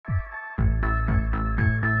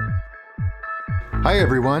Hi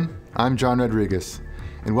everyone, I'm John Rodriguez,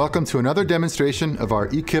 and welcome to another demonstration of our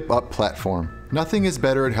Ekip UP platform. Nothing is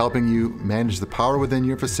better at helping you manage the power within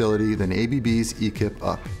your facility than ABB's Ekip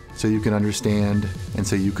UP, so you can understand and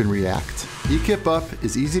so you can react. Ekip UP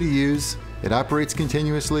is easy to use, it operates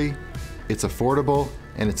continuously, it's affordable,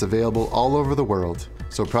 and it's available all over the world,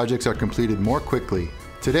 so projects are completed more quickly.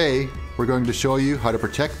 Today, we're going to show you how to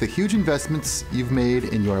protect the huge investments you've made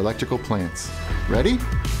in your electrical plants. Ready?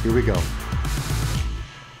 Here we go.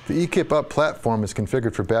 The Ekip UP platform is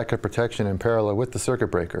configured for backup protection in parallel with the circuit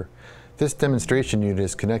breaker. This demonstration unit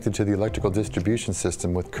is connected to the electrical distribution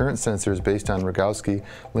system with current sensors based on Rogowski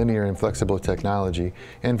linear and flexible technology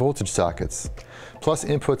and voltage sockets, plus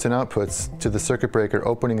inputs and outputs to the circuit breaker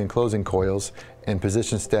opening and closing coils and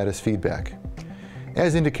position status feedback.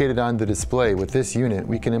 As indicated on the display, with this unit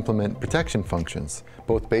we can implement protection functions,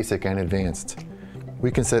 both basic and advanced.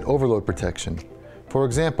 We can set overload protection. For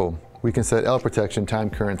example, we can set L protection time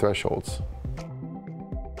current thresholds.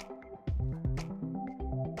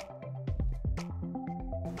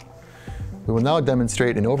 We will now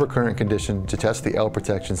demonstrate an overcurrent condition to test the L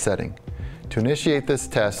protection setting. To initiate this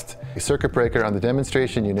test, the circuit breaker on the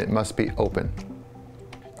demonstration unit must be open.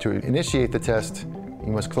 To initiate the test,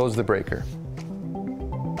 you must close the breaker.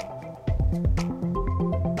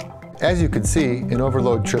 As you can see, an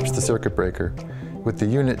overload trips the circuit breaker, with the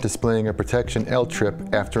unit displaying a protection L trip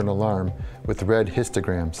after an alarm with red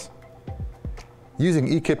histograms. Using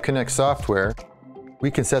Ekip Connect software,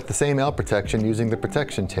 we can set the same L protection using the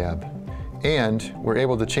Protection tab. And we're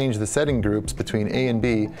able to change the setting groups between A and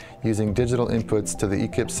B using digital inputs to the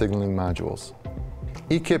Ekip signaling modules.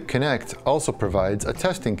 Ekip Connect also provides a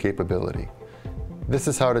testing capability. This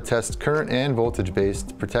is how to test current and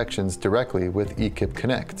voltage-based protections directly with Ekip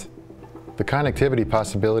Connect. The connectivity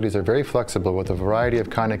possibilities are very flexible with a variety of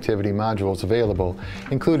connectivity modules available,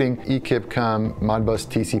 including EkipComm Modbus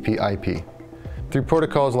TCP IP. Through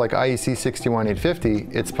protocols like IEC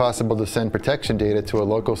 61850, it's possible to send protection data to a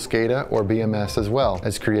local SCADA or BMS as well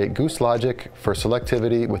as create goose logic for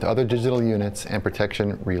selectivity with other digital units and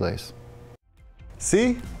protection relays.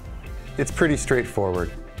 See? It's pretty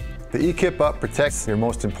straightforward. The Ekip UP protects your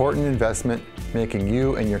most important investment, making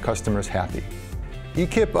you and your customers happy.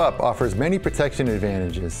 Ekip UP offers many protection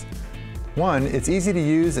advantages. One, it's easy to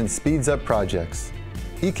use and speeds up projects.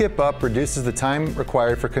 Ekip UP reduces the time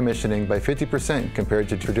required for commissioning by 50% compared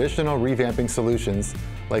to traditional revamping solutions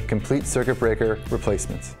like complete circuit breaker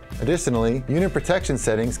replacements. Additionally, unit protection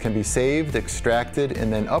settings can be saved, extracted,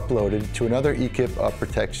 and then uploaded to another Ekip UP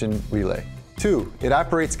protection relay. 2, it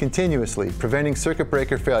operates continuously, preventing circuit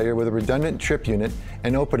breaker failure with a redundant trip unit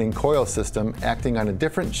and opening coil system acting on a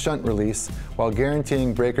different shunt release while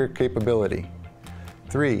guaranteeing breaker capability.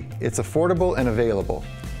 3, it's affordable and available.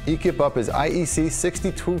 Ekip UP is IEC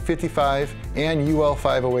 6255 and UL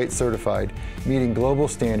 508 certified, meeting global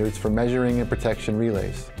standards for measuring and protection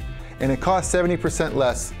relays. And it costs 70%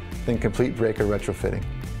 less than complete breaker retrofitting.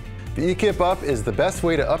 The Ekip UP is the best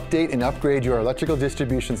way to update and upgrade your electrical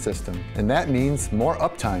distribution system, and that means more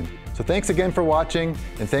uptime. So thanks again for watching,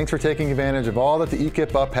 and thanks for taking advantage of all that the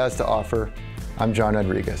Ekip UP has to offer. I'm John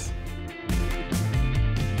Rodriguez.